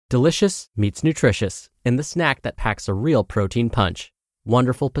Delicious meets nutritious in the snack that packs a real protein punch.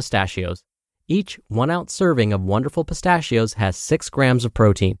 Wonderful Pistachios. Each 1-ounce serving of Wonderful Pistachios has 6 grams of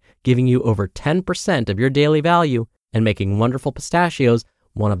protein, giving you over 10% of your daily value and making Wonderful Pistachios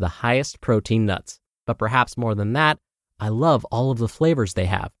one of the highest protein nuts. But perhaps more than that, I love all of the flavors they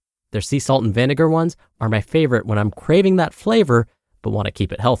have. Their sea salt and vinegar ones are my favorite when I'm craving that flavor but want to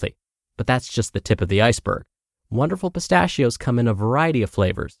keep it healthy. But that's just the tip of the iceberg. Wonderful Pistachios come in a variety of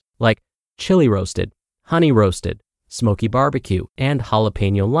flavors, like chili roasted, honey roasted, smoky barbecue, and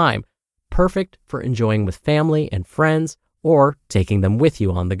jalapeno lime, perfect for enjoying with family and friends or taking them with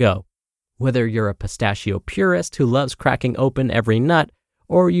you on the go. Whether you're a pistachio purist who loves cracking open every nut,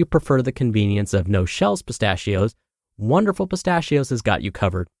 or you prefer the convenience of no-shells pistachios, Wonderful Pistachios has got you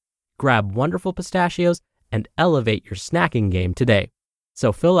covered. Grab Wonderful Pistachios and elevate your snacking game today.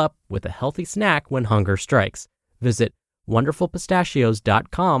 So fill up with a healthy snack when hunger strikes. Visit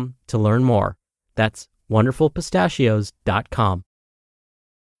wonderfulpistachios.com to learn more. That's wonderfulpistachios.com.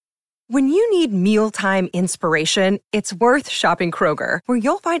 When you need mealtime inspiration, it's worth shopping Kroger, where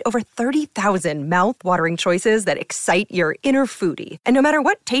you'll find over 30,000 mouth-watering choices that excite your inner foodie. And no matter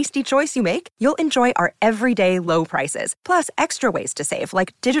what tasty choice you make, you'll enjoy our everyday low prices, plus extra ways to save,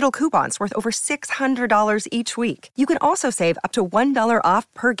 like digital coupons worth over $600 each week. You can also save up to $1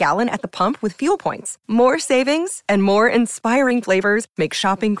 off per gallon at the pump with fuel points. More savings and more inspiring flavors make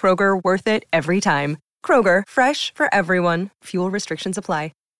shopping Kroger worth it every time. Kroger, fresh for everyone. Fuel restrictions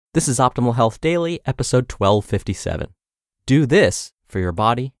apply. This is Optimal Health Daily, episode 1257. Do This for Your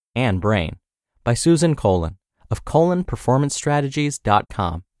Body and Brain by Susan Kolon of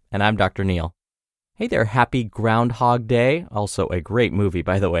KolonPerformanceStrategies.com. And I'm Dr. Neil. Hey there, happy Groundhog Day, also a great movie,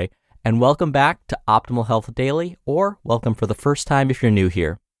 by the way, and welcome back to Optimal Health Daily, or welcome for the first time if you're new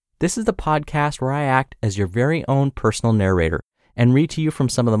here. This is the podcast where I act as your very own personal narrator and read to you from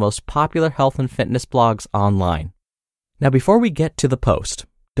some of the most popular health and fitness blogs online. Now, before we get to the post,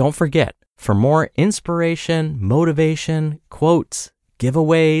 don't forget, for more inspiration, motivation, quotes,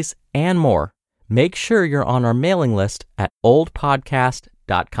 giveaways, and more, make sure you're on our mailing list at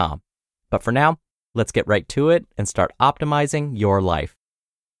oldpodcast.com. But for now, let's get right to it and start optimizing your life.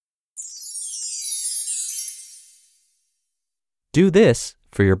 Do This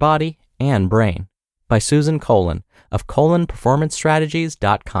for Your Body and Brain by Susan Kolon of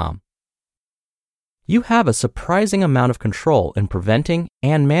KolonPerformanceStrategies.com. You have a surprising amount of control in preventing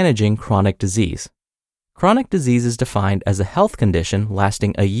and managing chronic disease. Chronic disease is defined as a health condition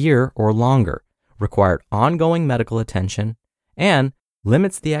lasting a year or longer, required ongoing medical attention, and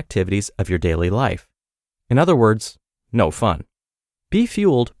limits the activities of your daily life. In other words, no fun. Be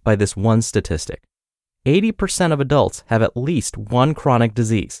fueled by this one statistic. 80% of adults have at least one chronic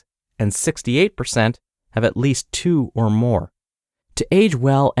disease, and 68% have at least 2 or more. To age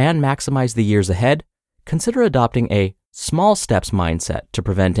well and maximize the years ahead, consider adopting a small steps mindset to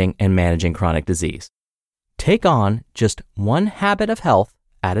preventing and managing chronic disease. Take on just one habit of health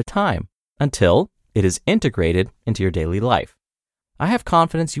at a time until it is integrated into your daily life. I have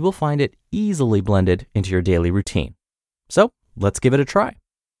confidence you will find it easily blended into your daily routine. So let's give it a try.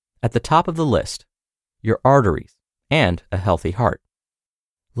 At the top of the list, your arteries and a healthy heart.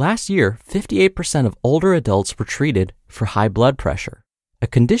 Last year, 58% of older adults were treated for high blood pressure, a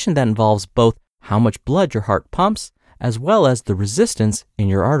condition that involves both how much blood your heart pumps, as well as the resistance in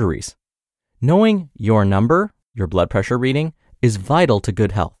your arteries. Knowing your number, your blood pressure reading, is vital to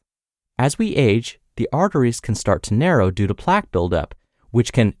good health. As we age, the arteries can start to narrow due to plaque buildup,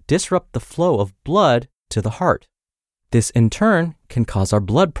 which can disrupt the flow of blood to the heart. This in turn can cause our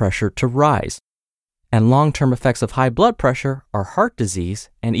blood pressure to rise. And long-term effects of high blood pressure are heart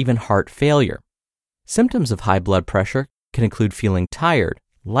disease and even heart failure. Symptoms of high blood pressure can include feeling tired,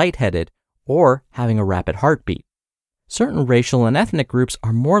 lightheaded, or having a rapid heartbeat. Certain racial and ethnic groups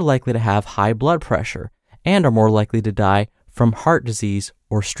are more likely to have high blood pressure and are more likely to die from heart disease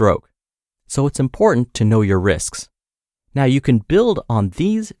or stroke. So it's important to know your risks. Now you can build on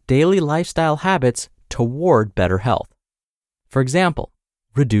these daily lifestyle habits toward better health. For example,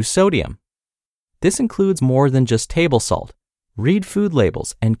 reduce sodium. This includes more than just table salt. Read food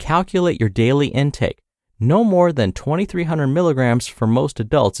labels and calculate your daily intake. No more than 2,300 milligrams for most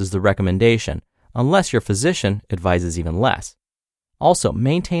adults is the recommendation, unless your physician advises even less. Also,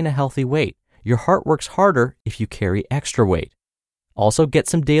 maintain a healthy weight. Your heart works harder if you carry extra weight. Also, get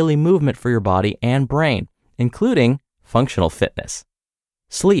some daily movement for your body and brain, including functional fitness.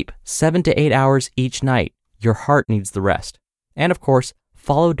 Sleep 7 to 8 hours each night. Your heart needs the rest. And of course,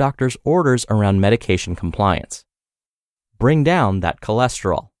 follow doctor's orders around medication compliance. Bring down that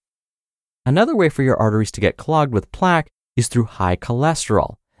cholesterol. Another way for your arteries to get clogged with plaque is through high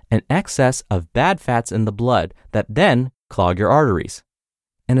cholesterol, an excess of bad fats in the blood that then clog your arteries.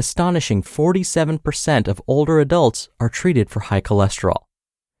 An astonishing 47% of older adults are treated for high cholesterol.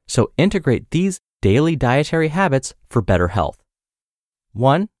 So integrate these daily dietary habits for better health.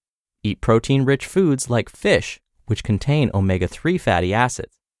 1. Eat protein-rich foods like fish, which contain omega-3 fatty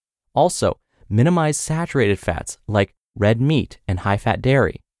acids. Also, minimize saturated fats like red meat and high-fat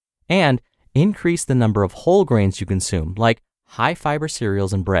dairy. And increase the number of whole grains you consume like high-fiber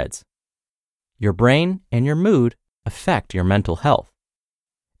cereals and breads. Your brain and your mood affect your mental health.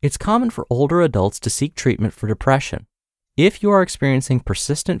 It's common for older adults to seek treatment for depression. If you are experiencing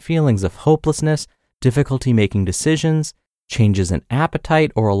persistent feelings of hopelessness, difficulty making decisions, changes in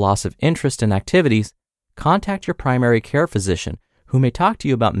appetite, or a loss of interest in activities, contact your primary care physician who may talk to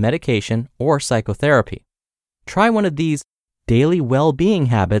you about medication or psychotherapy. Try one of these daily well-being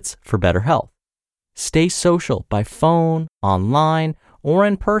habits for better health. Stay social by phone, online, or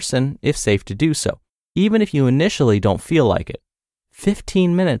in person if safe to do so, even if you initially don't feel like it.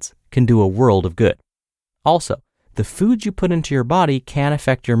 15 minutes can do a world of good. Also, the foods you put into your body can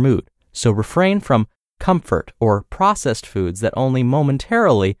affect your mood, so refrain from comfort or processed foods that only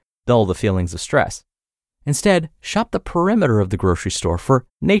momentarily dull the feelings of stress. Instead, shop the perimeter of the grocery store for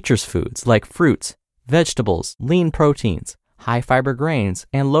nature's foods like fruits, vegetables, lean proteins, high-fiber grains,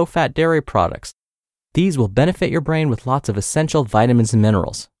 and low-fat dairy products. These will benefit your brain with lots of essential vitamins and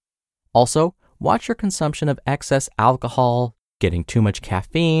minerals. Also, watch your consumption of excess alcohol, getting too much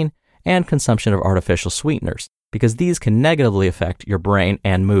caffeine, and consumption of artificial sweeteners, because these can negatively affect your brain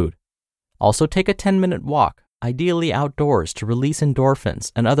and mood. Also, take a 10-minute walk, ideally outdoors, to release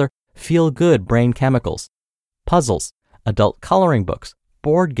endorphins and other feel-good brain chemicals. Puzzles, adult coloring books,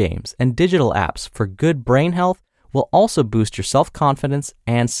 board games, and digital apps for good brain health will also boost your self-confidence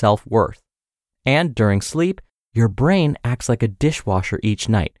and self-worth. And during sleep, your brain acts like a dishwasher each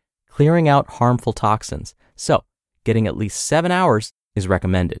night, clearing out harmful toxins. So, getting at least 7 hours is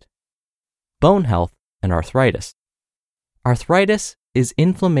recommended. Bone health and arthritis. Arthritis is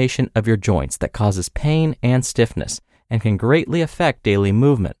inflammation of your joints that causes pain and stiffness and can greatly affect daily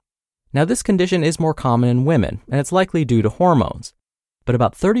movement. Now, this condition is more common in women, and it's likely due to hormones. But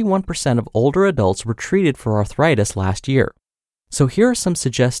about 31% of older adults were treated for arthritis last year. So here are some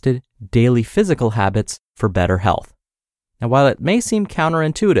suggested daily physical habits for better health. Now, while it may seem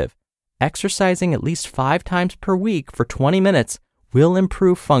counterintuitive, exercising at least 5 times per week for 20 minutes will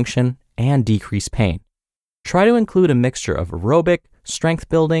improve function and decrease pain. Try to include a mixture of aerobic, strength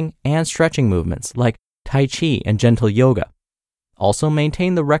building, and stretching movements like Tai Chi and gentle yoga. Also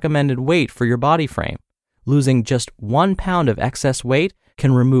maintain the recommended weight for your body frame. Losing just 1 pound of excess weight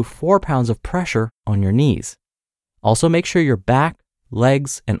can remove 4 pounds of pressure on your knees. Also make sure your back,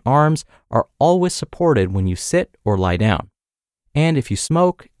 legs, and arms are always supported when you sit or lie down. And if you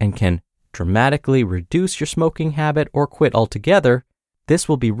smoke and can dramatically reduce your smoking habit or quit altogether, this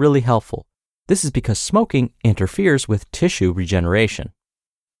will be really helpful. This is because smoking interferes with tissue regeneration.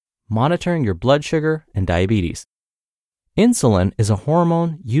 Monitoring your blood sugar and diabetes. Insulin is a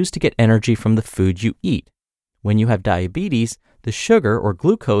hormone used to get energy from the food you eat. When you have diabetes, the sugar or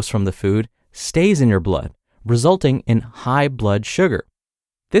glucose from the food stays in your blood, resulting in high blood sugar.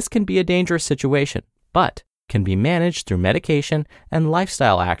 This can be a dangerous situation, but can be managed through medication and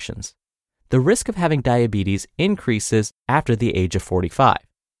lifestyle actions. The risk of having diabetes increases after the age of 45.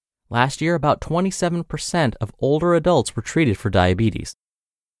 Last year, about 27% of older adults were treated for diabetes.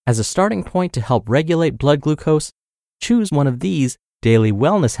 As a starting point to help regulate blood glucose, choose one of these daily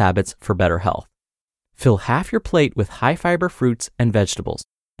wellness habits for better health. Fill half your plate with high-fiber fruits and vegetables,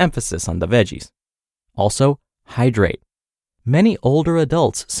 emphasis on the veggies. Also, hydrate. Many older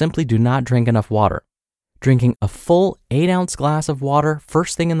adults simply do not drink enough water. Drinking a full 8-ounce glass of water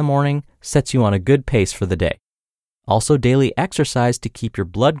first thing in the morning sets you on a good pace for the day. Also, daily exercise to keep your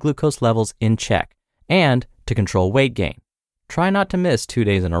blood glucose levels in check and to control weight gain. Try not to miss 2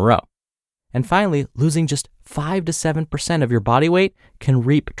 days in a row. And finally, losing just 5 to 7% of your body weight can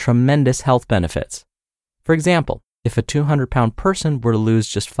reap tremendous health benefits. For example, if a 200-pound person were to lose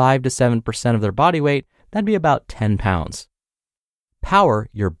just 5 to 7% of their body weight, that'd be about 10 pounds. Power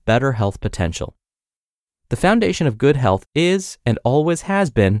your better health potential. The foundation of good health is and always has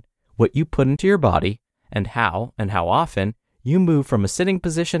been what you put into your body and how often you move from a sitting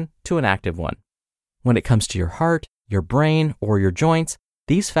position to an active one. When it comes to your heart, your brain, or your joints,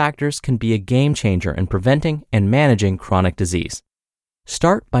 these factors can be a game changer in preventing and managing chronic disease.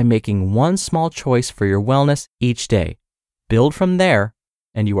 Start by making one small choice for your wellness each day. Build from there,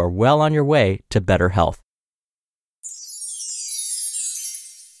 and you are well on your way to better health.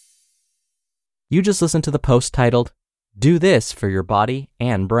 You just listened to the post titled, Do This for Your Body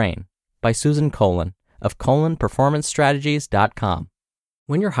and Brain by Susan Kolon of KolonPerformanceStrategies.com.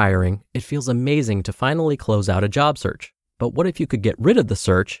 When you're hiring, it feels amazing to finally close out a job search. But what if you could get rid of the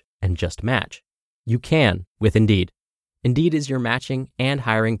search and just match? You can with Indeed. Indeed is your matching and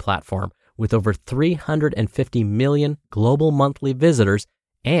hiring platform with over 350 million global monthly visitors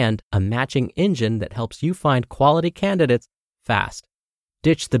and a matching engine that helps you find quality candidates fast.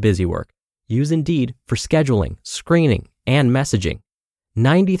 Ditch the busy work. Use Indeed for scheduling, screening, and messaging.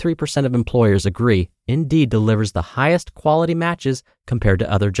 93% of employers agree Indeed delivers the highest quality matches compared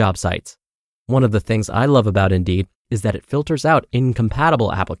to other job sites. One of the things I love about Indeed is that it filters out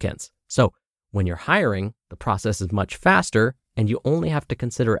incompatible applicants. So when you're hiring, the process is much faster and you only have to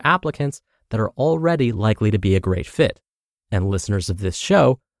consider applicants that are already likely to be a great fit. And listeners of this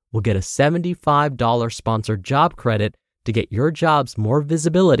show will get a $75 sponsored job credit to get your jobs more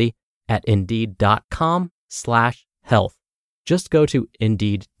visibility at Indeed.com/health. Just go to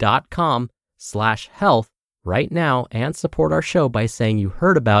Indeed.com/health right now and support our show by saying you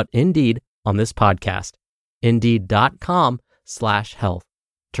heard about Indeed on this podcast. Indeed.com/health.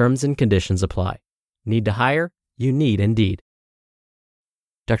 Terms and conditions apply. Need to hire? You need Indeed.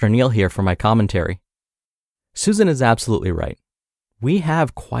 Dr. Neil here for my commentary. Susan is absolutely right. We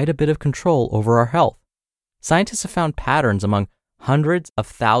have quite a bit of control over our health. Scientists have found patterns among hundreds of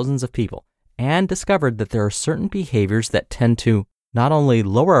thousands of people and discovered that there are certain behaviors that tend to not only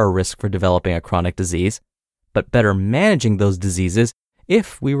lower our risk for developing a chronic disease, but better managing those diseases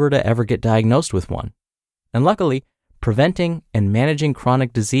if we were to ever get diagnosed with one. And luckily, preventing and managing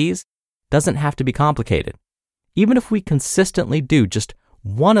chronic disease doesn't have to be complicated. Even if we consistently do just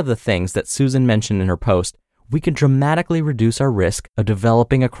one of the things that Susan mentioned in her post, we can dramatically reduce our risk of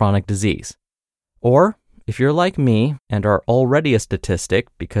developing a chronic disease. Or, if you're like me and are already a statistic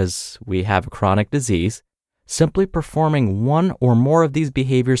because we have a chronic disease, simply performing one or more of these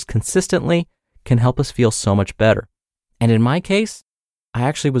behaviors consistently can help us feel so much better. And in my case, I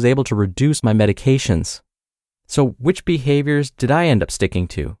actually was able to reduce my medications. So which behaviors did I end up sticking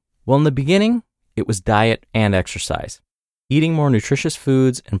to? Well, in the beginning, it was diet and exercise. Eating more nutritious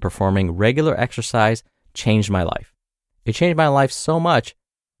foods and performing regular exercise changed my life. It changed my life so much,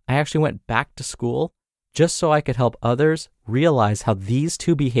 I actually went back to school just so I could help others realize how these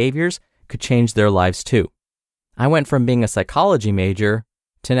two behaviors could change their lives too. I went from being a psychology major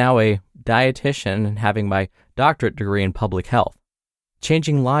to now a dietitian and having my doctorate degree in public health.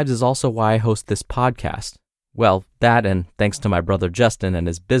 Changing lives is also why I host this podcast. Well, that and thanks to my brother Justin and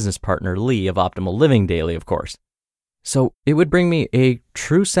his business partner Lee of Optimal Living Daily, of course. So it would bring me a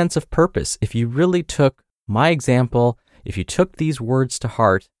true sense of purpose if you really took my example, if you took these words to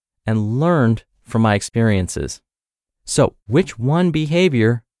heart and learned from my experiences. So which one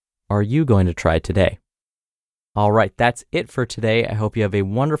behavior are you going to try today? All right, that's it for today. I hope you have a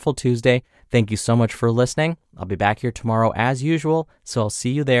wonderful Tuesday. Thank you so much for listening. I'll be back here tomorrow as usual, so I'll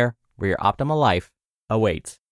see you there where your optimal life awaits.